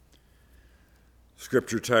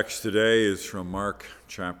Scripture text today is from Mark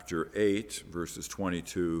chapter 8, verses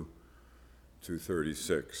 22 to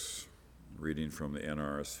 36, reading from the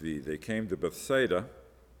NRSV. They came to Bethsaida,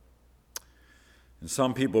 and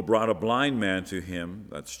some people brought a blind man to him,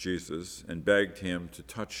 that's Jesus, and begged him to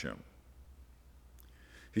touch him.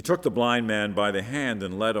 He took the blind man by the hand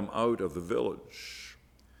and led him out of the village.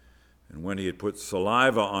 And when he had put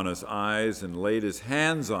saliva on his eyes and laid his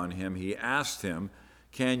hands on him, he asked him,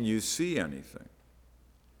 "Can you see anything?"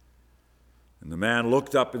 And the man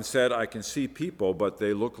looked up and said, "I can see people, but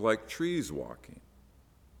they look like trees walking."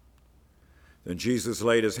 Then Jesus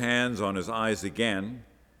laid his hands on his eyes again,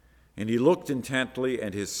 and he looked intently,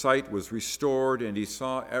 and his sight was restored, and he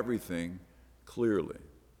saw everything clearly.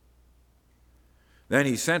 Then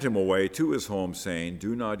he sent him away to his home, saying,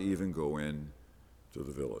 "Do not even go in to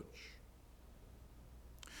the village."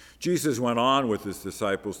 Jesus went on with his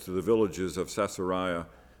disciples to the villages of Caesarea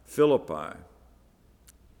Philippi.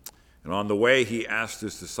 And on the way he asked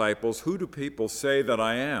his disciples, "Who do people say that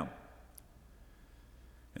I am?"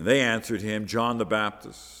 And they answered him, "John the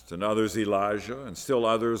Baptist, and others Elijah, and still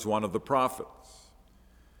others one of the prophets."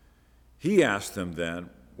 He asked them then,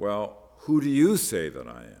 "Well, who do you say that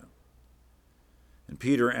I am?" And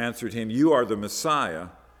Peter answered him, "You are the Messiah."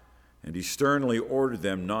 And he sternly ordered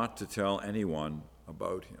them not to tell anyone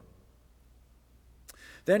about him.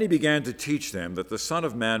 Then he began to teach them that the Son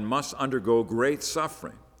of Man must undergo great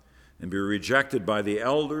suffering and be rejected by the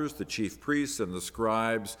elders, the chief priests, and the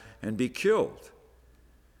scribes, and be killed,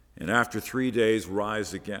 and after 3 days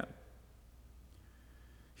rise again.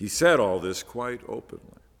 He said all this quite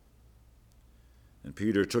openly. And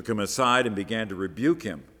Peter took him aside and began to rebuke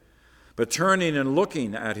him. But turning and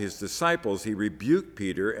looking at his disciples, he rebuked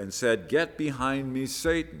Peter and said, "Get behind me,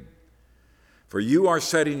 Satan, for you are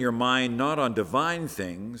setting your mind not on divine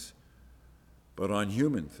things, but on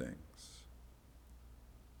human things."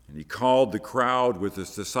 And he called the crowd with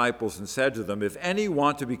his disciples and said to them, "If any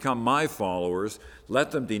want to become my followers,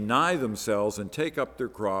 let them deny themselves and take up their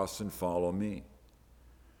cross and follow me.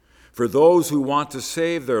 For those who want to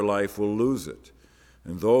save their life will lose it,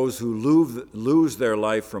 and those who lose their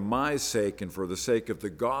life for my sake and for the sake of the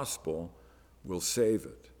gospel will save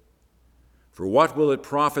it. For what will it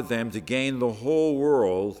profit them to gain the whole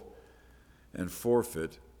world and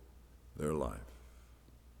forfeit their life?"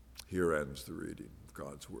 Here ends the reading of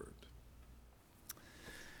God's word.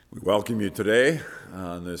 We welcome you today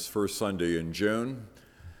on this first Sunday in June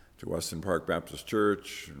to Weston Park Baptist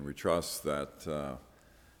Church, and we trust that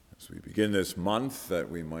as we begin this month that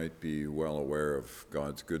we might be well aware of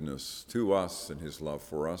God's goodness to us and his love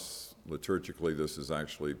for us. Liturgically, this is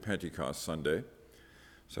actually Pentecost Sunday,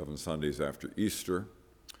 7 Sundays after Easter,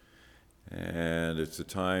 and it's a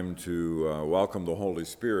time to welcome the Holy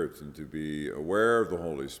Spirit and to be aware of the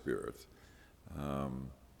Holy Spirit.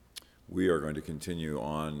 We are going to continue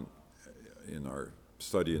on in our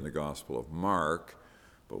study in the Gospel of Mark,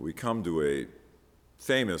 but we come to a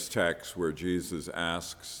famous text where Jesus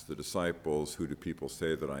asks the disciples, "Who do people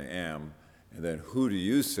say that I am?" And then, "Who do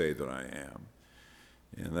you say that I am?"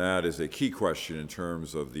 And that is a key question in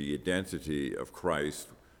terms of the identity of Christ.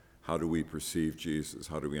 How do we perceive Jesus?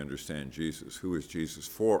 How do we understand Jesus? Who is Jesus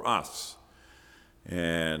for us?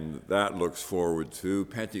 And that looks forward to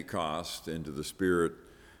Pentecost and to the Spirit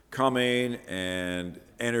coming and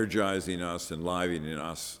energizing us, enlivening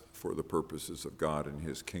us for the purposes of God and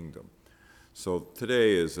his kingdom. So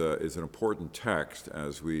today is an important text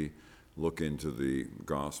as we look into the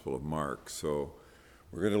Gospel of Mark. So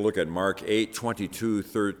we're going to look at Mark 8, 22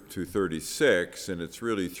 to 36, and it's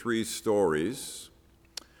really 3 stories: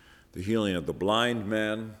 the healing of the blind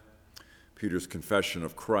man, Peter's confession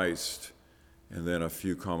of Christ, and then a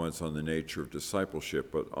few comments on the nature of discipleship.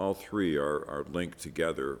 But all 3 are linked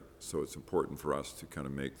together, so it's important for us to kind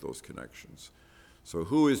of make those connections. So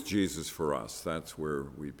who is Jesus for us? That's where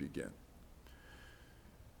we begin.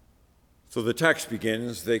 So the text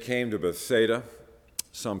begins, "They came to Bethsaida.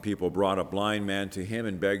 Some people brought a blind man to him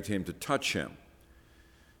and begged him to touch him.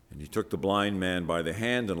 And he took the blind man by the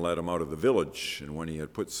hand and led him out of the village. And when he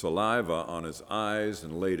had put saliva on his eyes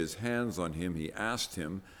and laid his hands on him, he asked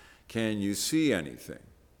him, 'Can you see anything?'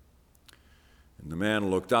 And the man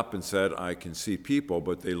looked up and said, 'I can see people,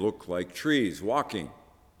 but they look like trees walking.'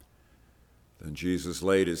 Then Jesus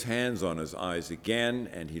laid his hands on his eyes again,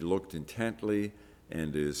 and he looked intently,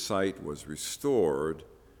 and his sight was restored,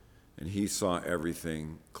 and he saw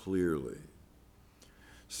everything clearly."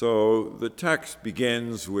 So the text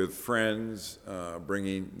begins with friends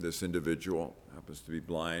bringing this individual, happens to be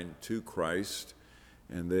blind, to Christ,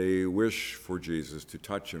 and they wish for Jesus to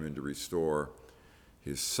touch him and to restore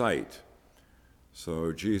his sight.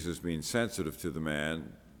 So Jesus, being sensitive to the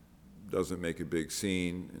man, doesn't make a big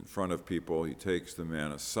scene in front of people. He takes the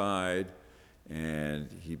man aside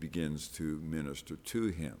and he begins to minister to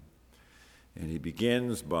him. And he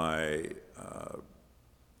begins by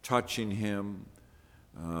touching him,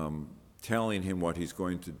 telling him what he's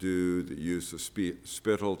going to do, the use of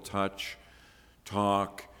spittle, touch,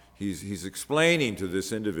 talk. He's explaining to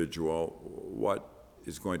this individual what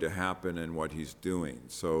is going to happen and what he's doing.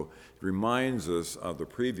 So it reminds us of the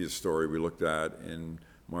previous story we looked at in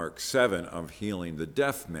Mark 7 of healing the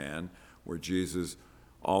deaf man, where Jesus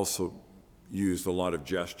also used a lot of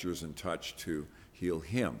gestures and touch to heal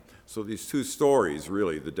him. So these two stories,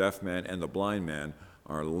 really, the deaf man and the blind man,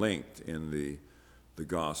 are linked in the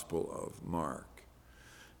Gospel of Mark.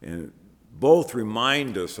 And both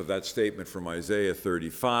remind us of that statement from Isaiah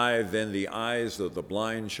 35, "Then the eyes of the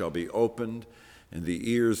blind shall be opened, and the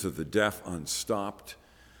ears of the deaf unstopped.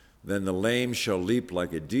 Then the lame shall leap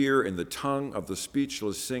like a deer, and the tongue of the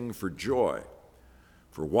speechless sing for joy.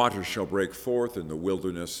 For waters shall break forth in the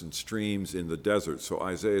wilderness and streams in the desert." So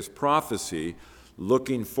Isaiah's prophecy,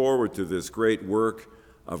 looking forward to this great work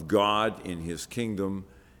of God in his kingdom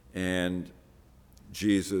and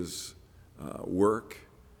Jesus' work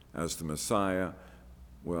as the Messiah,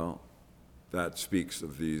 well, that speaks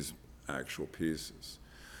of these actual pieces.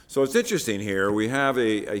 So it's interesting here. We have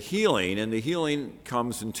a healing, and the healing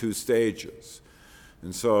comes in two stages.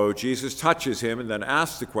 And so Jesus touches him and then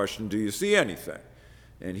asks the question, "Do you see anything?"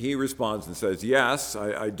 And he responds and says, "Yes,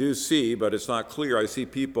 I do see, but it's not clear. I see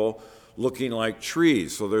people looking like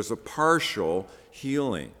trees." So there's a partial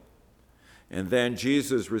healing. And then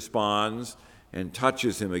Jesus responds and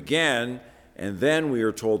touches him again, and then we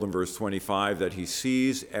are told in verse 25 that he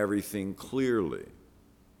sees everything clearly.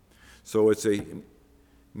 So it's a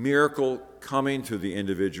miracle coming to the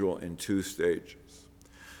individual in two stages.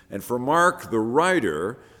 And for Mark, the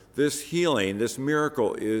writer, this healing, this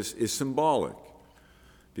miracle is symbolic,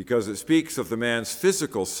 because it speaks of the man's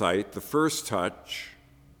physical sight, the first touch,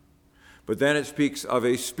 but then it speaks of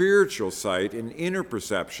a spiritual sight, an inner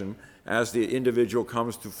perception, as the individual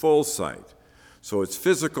comes to full sight. So it's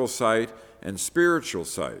physical sight and spiritual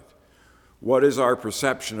sight. What is our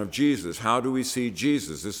perception of Jesus? How do we see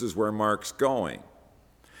Jesus? This is where Mark's going.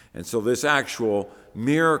 And so this actual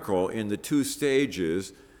miracle in the two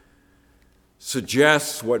stages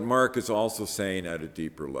suggests what Mark is also saying at a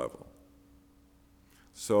deeper level.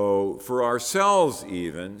 So for ourselves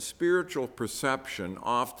even, spiritual perception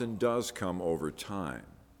often does come over time.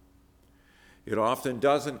 It often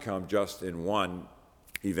doesn't come just in one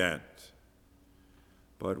event.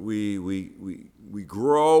 But we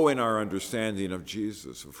grow in our understanding of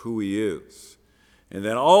Jesus, of who he is. And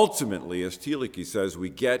then ultimately, as Thielicke says, we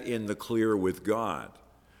get in the clear with God.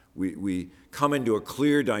 We come into a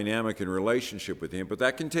clear dynamic and relationship with him, but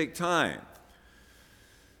that can take time.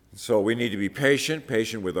 So we need to be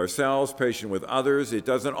patient with ourselves, patient with others. It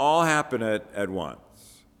doesn't all happen at once.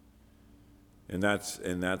 And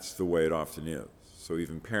that's the way it often is. So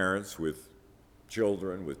even parents with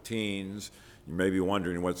children, with teens, you may be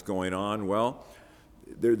wondering what's going on. Well,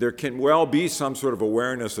 there can well be some sort of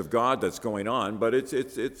awareness of God that's going on, but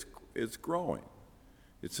it's growing.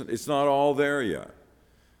 It's not all there yet.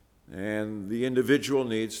 And the individual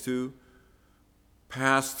needs to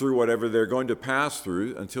pass through whatever they're going to pass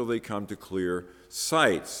through until they come to clear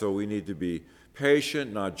sight. So we need to be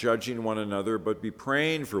patient, not judging one another, but be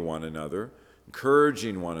praying for one another,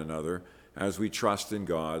 encouraging one another as we trust in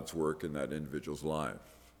God's work in that individual's life.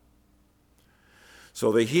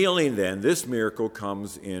 So the healing then, this miracle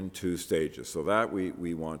comes in two stages. So that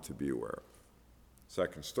we want to be aware of.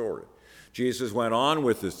 Second story. Jesus went on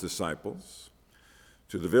with his disciples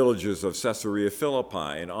to the villages of Caesarea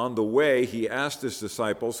Philippi, and on the way he asked his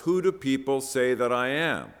disciples, "Who do people say that I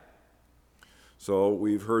am?" So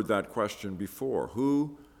we've heard that question before.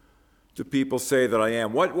 Who do people say that I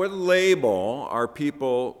am? What label are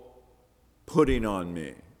people putting on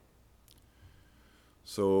me?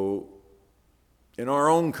 So in our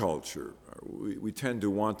own culture, we tend to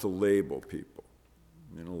want to label people.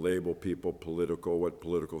 Label people political. What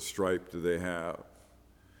political stripe do they have?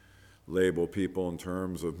 Label people in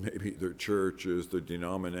terms of maybe their churches, their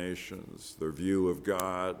denominations, their view of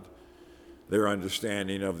God, their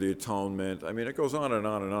understanding of the atonement. It goes on and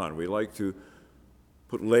on and on. We like to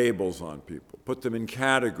put labels on people, put them in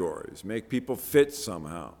categories, make people fit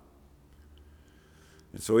somehow.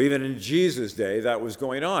 And so even in Jesus' day, that was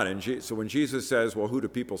going on. And so when Jesus says, "Well, who do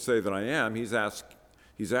people say that I am?" he's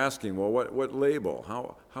asking, well, what label?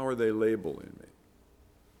 How are they labeling me?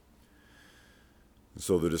 And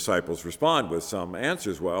so the disciples respond with some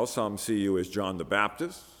answers. Well, some see you as John the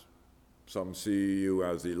Baptist, Some see you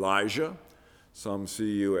as Elijah. Some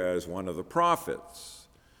see you as one of the prophets.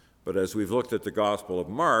 But as we've looked at the Gospel of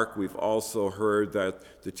Mark, we've also heard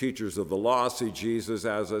that the teachers of the law see Jesus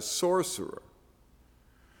as a sorcerer.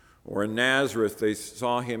 Or in Nazareth, they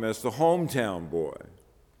saw him as the hometown boy.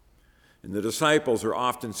 And the disciples are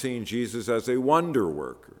often seeing Jesus as a wonder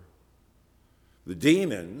worker. The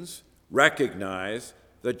demons recognize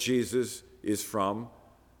that Jesus is from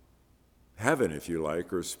heaven, if you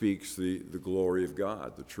like, or speaks the glory of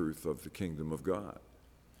God, the truth of the kingdom of God.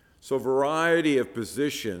 So a variety of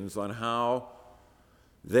positions on how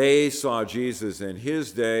they saw Jesus in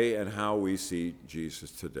his day and how we see Jesus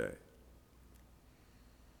today.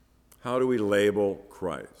 How do we label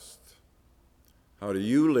Christ? How do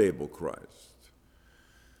you label Christ?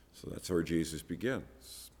 So that's where Jesus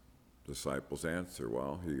begins. Disciples answer,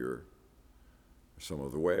 well, here are some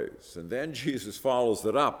of the ways. And then Jesus follows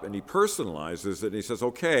it up and he personalizes it and he says,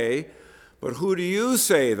 okay, but who do you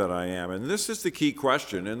say that I am? And this is the key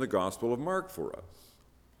question in the Gospel of Mark for us.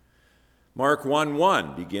 Mark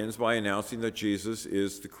 1:1 begins by announcing that Jesus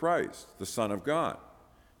is the Christ, the Son of God.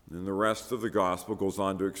 And then the rest of the Gospel goes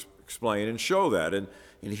on to explain and show that. And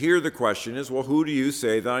here the question is, well, who do you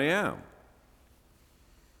say that I am?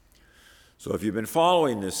 So if you've been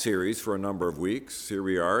following this series for a number of weeks, here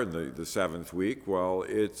we are in the seventh week, well,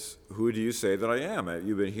 it's who do you say that I am?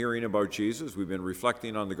 You've been hearing about Jesus. We've been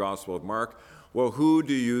reflecting on the Gospel of Mark. Well, who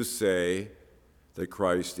do you say that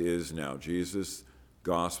Christ is now? Jesus,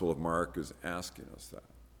 Gospel of Mark, is asking us that.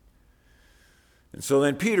 And so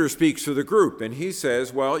then Peter speaks to the group, and he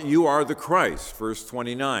says, well, you are the Christ, verse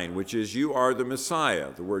 29, which is you are the Messiah.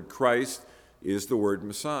 The word Christ is the word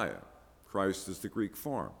Messiah. Christ is the Greek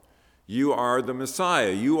form. You are the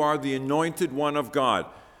Messiah. You are the anointed one of God.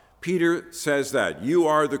 Peter says that. You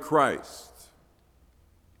are the Christ.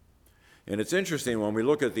 And it's interesting when we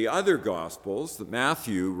look at the other Gospels, that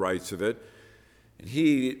Matthew writes of it, and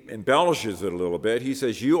he embellishes it a little bit. He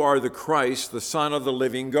says, you are the Christ, the Son of the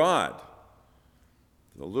living God.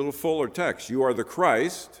 A little fuller text. You are the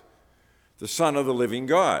Christ, the Son of the living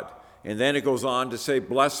God. And then it goes on to say,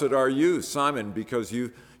 blessed are you, Simon, because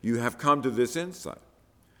you have come to this insight.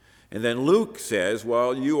 And then Luke says,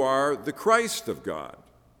 well, you are the Christ of God,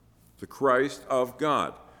 the Christ of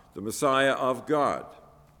God, the Messiah of God.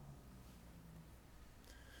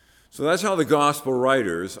 So that's how the gospel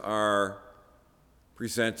writers are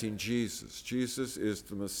presenting Jesus. Jesus is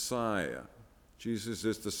the Messiah. Jesus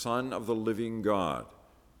is the Son of the living God.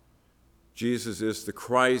 Jesus is the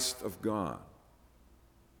Christ of God.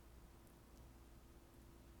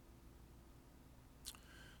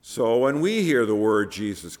 So when we hear the word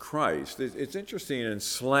Jesus Christ, it's interesting in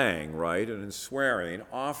slang, right, and in swearing,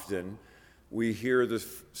 often we hear the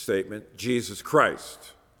statement, Jesus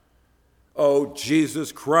Christ. Oh,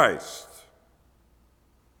 Jesus Christ.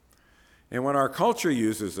 And when our culture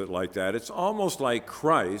uses it like that, it's almost like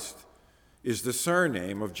Christ is the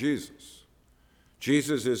surname of Jesus.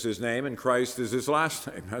 Jesus is his name and Christ is his last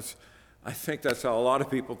name. I think that's how a lot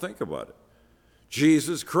of people think about it.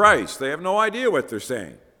 Jesus Christ. They have no idea what they're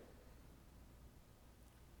saying.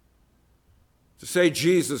 To say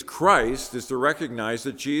Jesus Christ is to recognize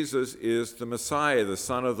that Jesus is the Messiah, the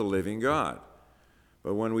Son of the living God.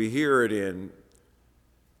 But when we hear it in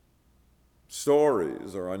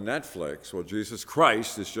stories or on Netflix, well, Jesus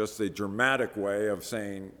Christ is just a dramatic way of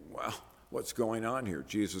saying, well, what's going on here?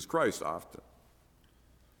 Jesus Christ often.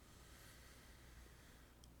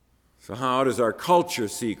 So how does our culture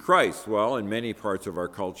see Christ? Well, in many parts of our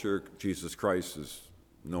culture, Jesus Christ is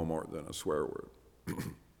no more than a swear word.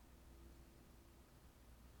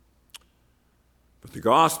 But the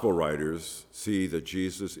gospel writers see that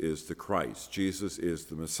Jesus is the Christ. Jesus is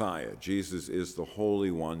the Messiah. Jesus is the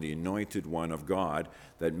Holy One, the anointed one of God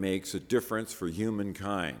that makes a difference for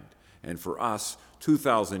humankind and for us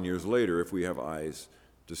 2,000 years later if we have eyes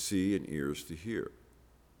to see and ears to hear.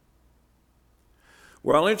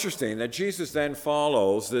 Well, interesting that Jesus then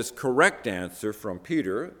follows this correct answer from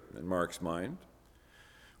Peter, in Mark's mind,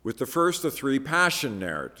 with the first of three passion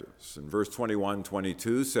narratives. In verse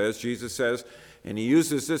 21-22 says, Jesus says, and he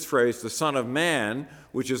uses this phrase, the Son of Man,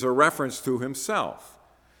 which is a reference to himself.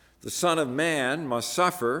 The Son of Man must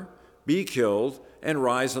suffer, be killed, and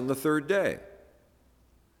rise on the third day.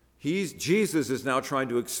 Jesus is now trying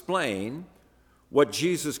to explain what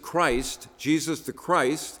Jesus Christ, Jesus the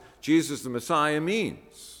Christ, Jesus the Messiah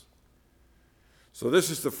means. So this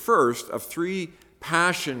is the first of three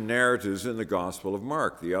passion narratives in the Gospel of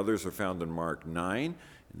Mark. The others are found in Mark 9,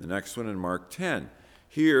 and the next one in Mark 10.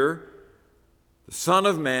 Here, the Son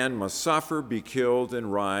of Man must suffer, be killed,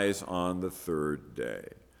 and rise on the third day.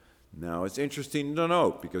 Now, it's interesting to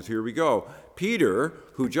note, because here we go. Peter,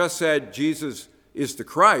 who just said Jesus is the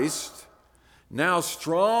Christ, now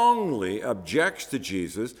strongly objects to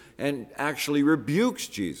Jesus and actually rebukes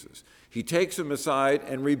Jesus. He takes him aside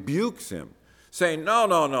and rebukes him, saying,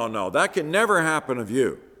 no, that can never happen of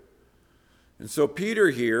you. And so Peter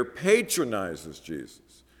here patronizes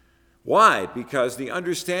Jesus. Why? Because the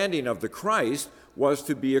understanding of the Christ was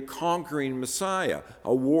to be a conquering Messiah,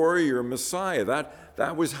 a warrior Messiah.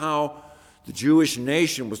 That was how the Jewish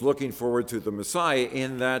nation was looking forward to the Messiah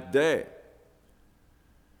in that day.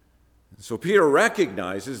 So Peter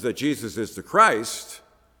recognizes that Jesus is the Christ,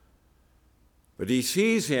 but he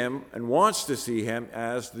sees him and wants to see him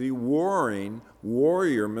as the warring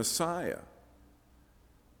warrior Messiah.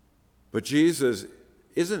 But Jesus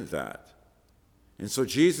isn't that. And so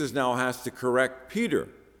Jesus now has to correct Peter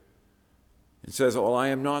and says, well, I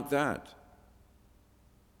am not that.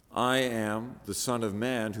 I am the Son of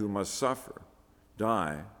Man who must suffer,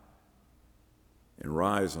 die, and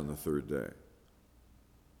rise on the third day.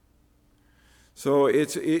 So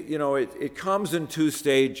it comes in two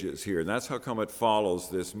stages here, and that's how come it follows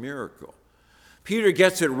this miracle. Peter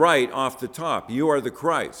gets it right off the top. You are the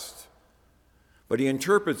Christ. But he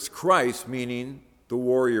interprets Christ meaning the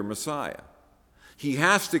warrior Messiah. He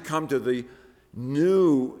has to come to the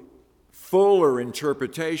new, fuller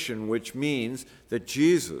interpretation, which means that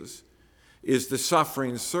Jesus is the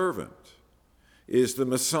suffering servant, is the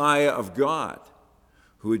Messiah of God,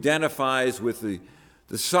 who identifies with the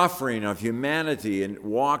suffering of humanity and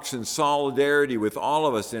walks in solidarity with all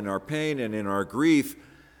of us in our pain and in our grief.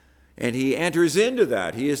 And he enters into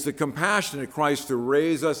that. He is the compassionate Christ to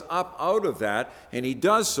raise us up out of that, and he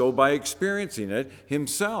does so by experiencing it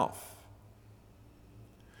himself.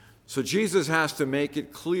 So Jesus has to make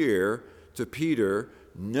it clear to Peter,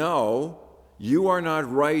 no, you are not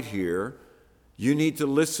right here. You need to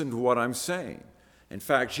listen to what I'm saying. In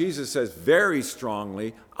fact, Jesus says very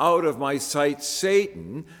strongly, out of my sight,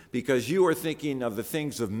 Satan, because you are thinking of the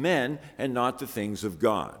things of men and not the things of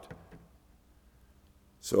God.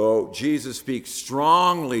 So Jesus speaks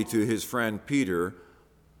strongly to his friend Peter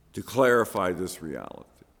to clarify this reality.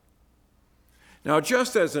 Now,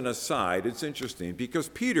 just as an aside, it's interesting because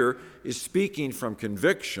Peter is speaking from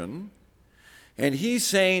conviction, and he's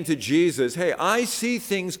saying to Jesus, hey, I see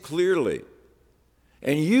things clearly,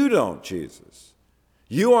 and you don't, Jesus.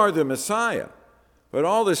 You are the Messiah. But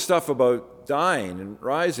all this stuff about dying and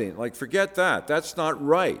rising, forget that. That's not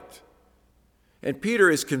right. And Peter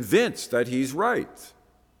is convinced that he's right.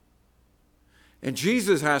 And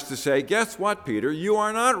Jesus has to say, guess what, Peter? You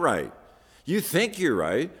are not right. You think you're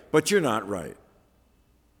right, but you're not right.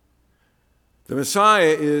 The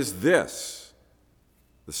Messiah is this,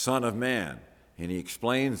 the Son of Man, and he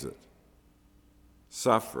explains it.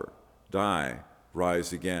 Suffer, die,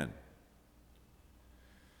 rise again.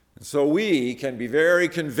 And so we can be very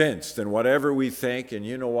convinced in whatever we think, and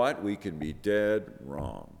you know what? We can be dead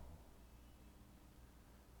wrong.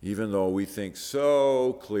 Even though we think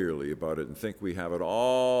so clearly about it and think we have it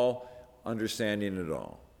all, understanding it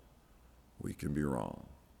all, we can be wrong.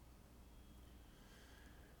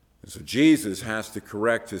 And so Jesus has to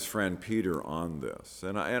correct his friend Peter on this.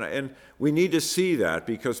 And we need to see that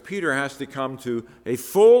because Peter has to come to a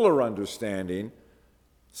fuller understanding,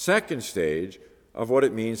 second stage, of what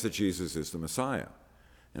it means that Jesus is the Messiah.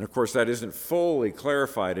 And of course, that isn't fully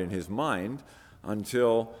clarified in his mind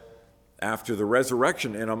until after the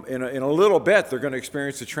resurrection. In a little bit, they're going to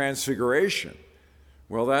experience the transfiguration.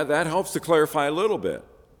 Well, that helps to clarify a little bit.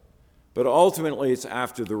 But ultimately, it's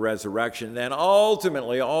after the resurrection. Then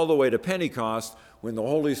ultimately, all the way to Pentecost, when the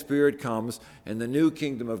Holy Spirit comes and the new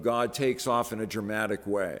kingdom of God takes off in a dramatic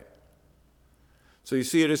way. So you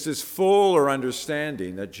see, it is this fuller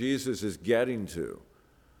understanding that Jesus is getting to.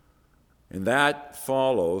 And that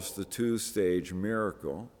follows the two-stage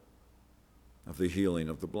miracle of the healing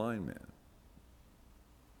of the blind man.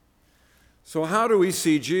 So how do we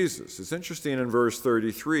see Jesus? It's interesting in verse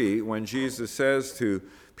 33 when Jesus says to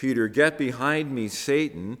Peter, "Get behind me,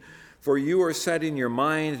 Satan, for you are setting your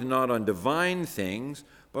mind not on divine things,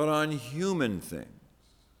 but on human things."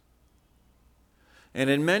 And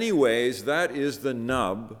in many ways, that is the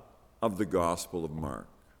nub of the Gospel of Mark.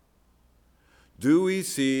 Do we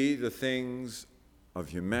see the things of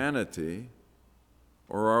humanity,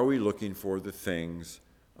 or are we looking for the things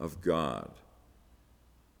of God?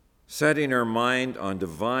 Setting our mind on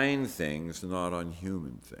divine things, not on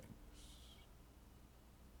human things.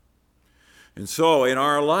 And so in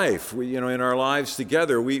our life, in our lives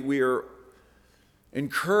together, we are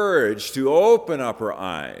encouraged to open up our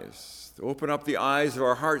eyes, to open up the eyes of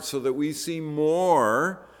our hearts so that we see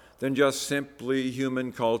more than just simply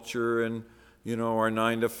human culture and, our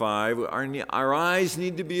 9 to 5. Our eyes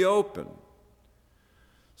need to be open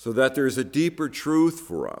so that there's a deeper truth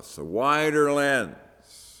for us, a wider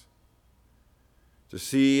lens to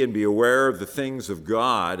see and be aware of the things of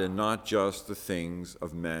God and not just the things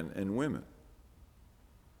of men and women.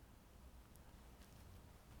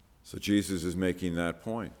 So Jesus is making that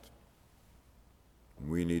point.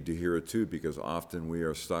 We need to hear it too, because often we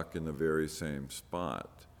are stuck in the very same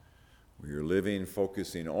spot. We are living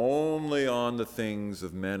focusing only on the things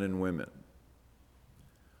of men and women,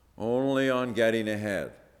 only on getting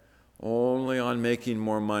ahead, only on making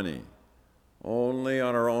more money, only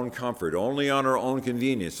on our own comfort, only on our own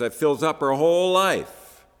convenience. That fills up our whole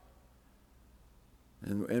life.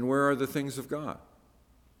 And where are the things of God?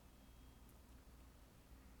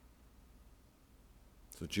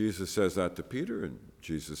 So Jesus says that to Peter, and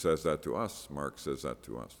Jesus says that to us. Mark says that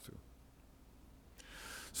to us too.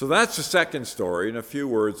 So that's the second story, and a few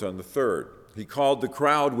words on the third. He called the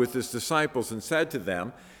crowd with his disciples and said to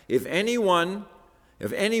them, If any want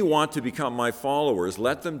to become my followers,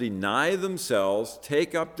 let them deny themselves,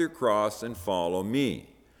 take up their cross, and follow me.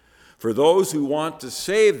 For those who want to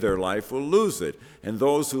save their life will lose it, and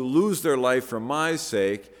those who lose their life for my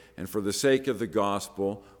sake and for the sake of the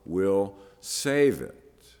gospel will save it.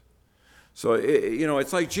 So,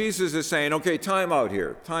 it's like Jesus is saying, okay, time out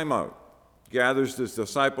here, time out. Gathers his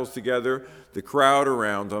disciples together, the crowd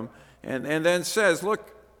around him, and then says,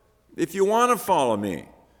 look, if you want to follow me,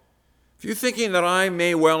 if you're thinking that I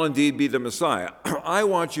may well indeed be the Messiah, I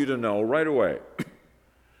want you to know right away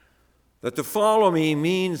that to follow me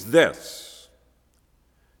means this.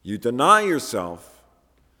 You deny yourself,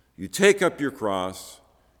 you take up your cross,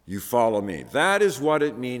 you follow me. That is what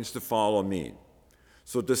it means to follow me.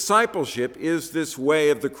 So discipleship is this way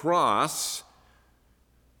of the cross,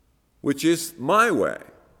 which is my way.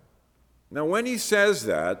 Now, when he says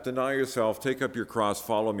that, deny yourself, take up your cross,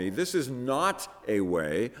 follow me, this is not a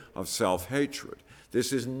way of self-hatred.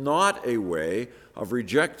 This is not a way of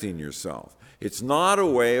rejecting yourself. It's not a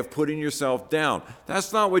way of putting yourself down.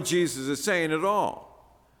 That's not what Jesus is saying at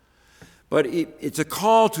all. But it's a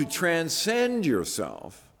call to transcend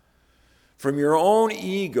yourself from your own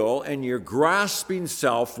ego and your grasping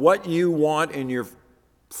self, what you want in your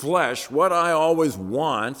flesh, what I always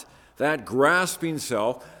want, that grasping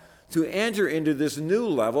self, to enter into this new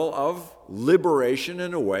level of liberation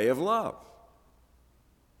and a way of love.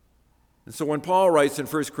 And so when Paul writes in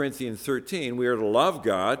 1 Corinthians 13, we are to love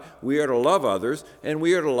God, we are to love others, and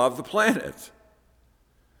we are to love the planet.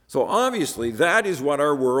 So obviously that is what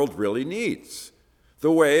our world really needs,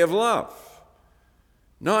 the way of love.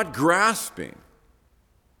 Not grasping.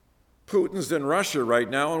 Putin's in Russia right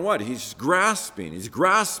now, and what? He's grasping.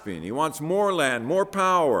 He wants more land, more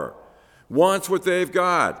power. Wants what they've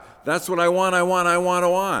got. That's what I want.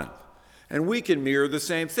 And we can mirror the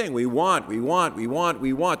same thing. We want.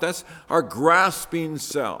 That's our grasping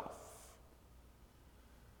self.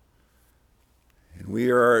 And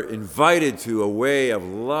we are invited to a way of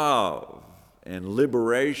love and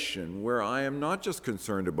liberation where I am not just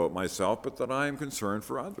concerned about myself, but that I am concerned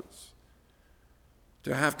for others.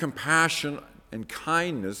 To have compassion and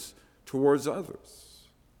kindness towards others.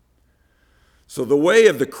 So the way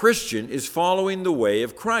of the Christian is following the way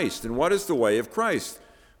of Christ. And what is the way of Christ?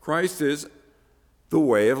 Christ is the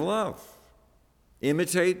way of love.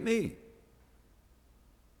 Imitate me.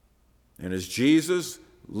 And as Jesus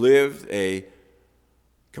lived a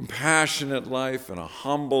compassionate life and a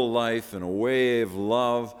humble life and a way of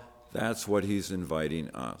love, that's what he's inviting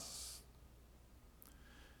us.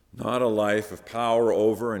 Not a life of power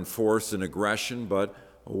over and force and aggression, but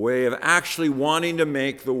a way of actually wanting to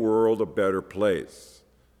make the world a better place.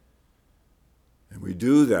 And we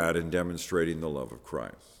do that in demonstrating the love of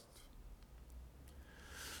Christ.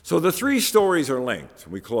 So the three stories are linked.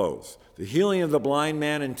 We close. The healing of the blind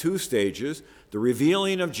man in 2 stages, the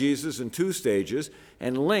revealing of Jesus in 2 stages,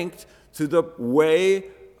 and linked to the way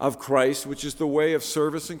of Christ, which is the way of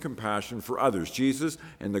service and compassion for others. Jesus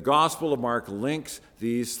and the Gospel of Mark links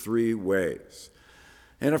these 3 ways.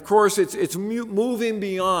 And of course, it's moving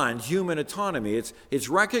beyond human autonomy. It's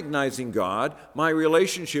recognizing God, my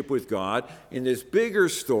relationship with God, in this bigger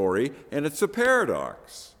story, and it's a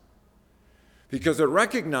paradox. Because it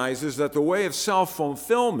recognizes that the way of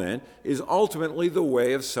self-fulfillment is ultimately the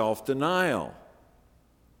way of self-denial.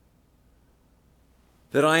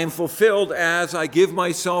 That I am fulfilled as I give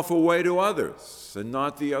myself away to others, and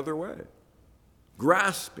not the other way.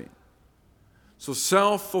 Grasping. So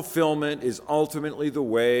self-fulfillment is ultimately the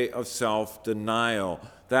way of self-denial.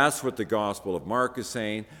 That's what the Gospel of Mark is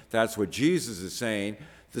saying. That's what Jesus is saying.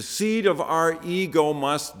 The seed of our ego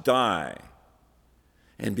must die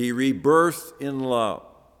and be rebirthed in love.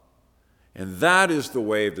 And that is the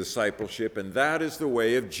way of discipleship, and that is the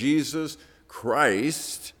way of Jesus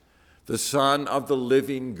Christ, the Son of the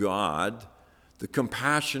living God, the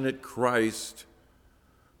compassionate Christ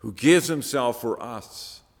who gives himself for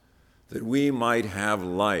us that we might have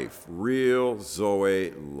life, real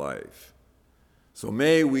Zoe life. So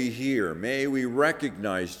may we hear, may we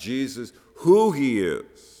recognize Jesus, who he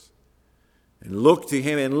is, and look to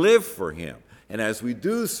him and live for him. And as we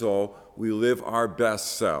do so, we live our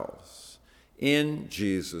best selves. In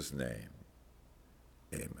Jesus' name,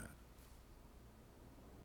 amen.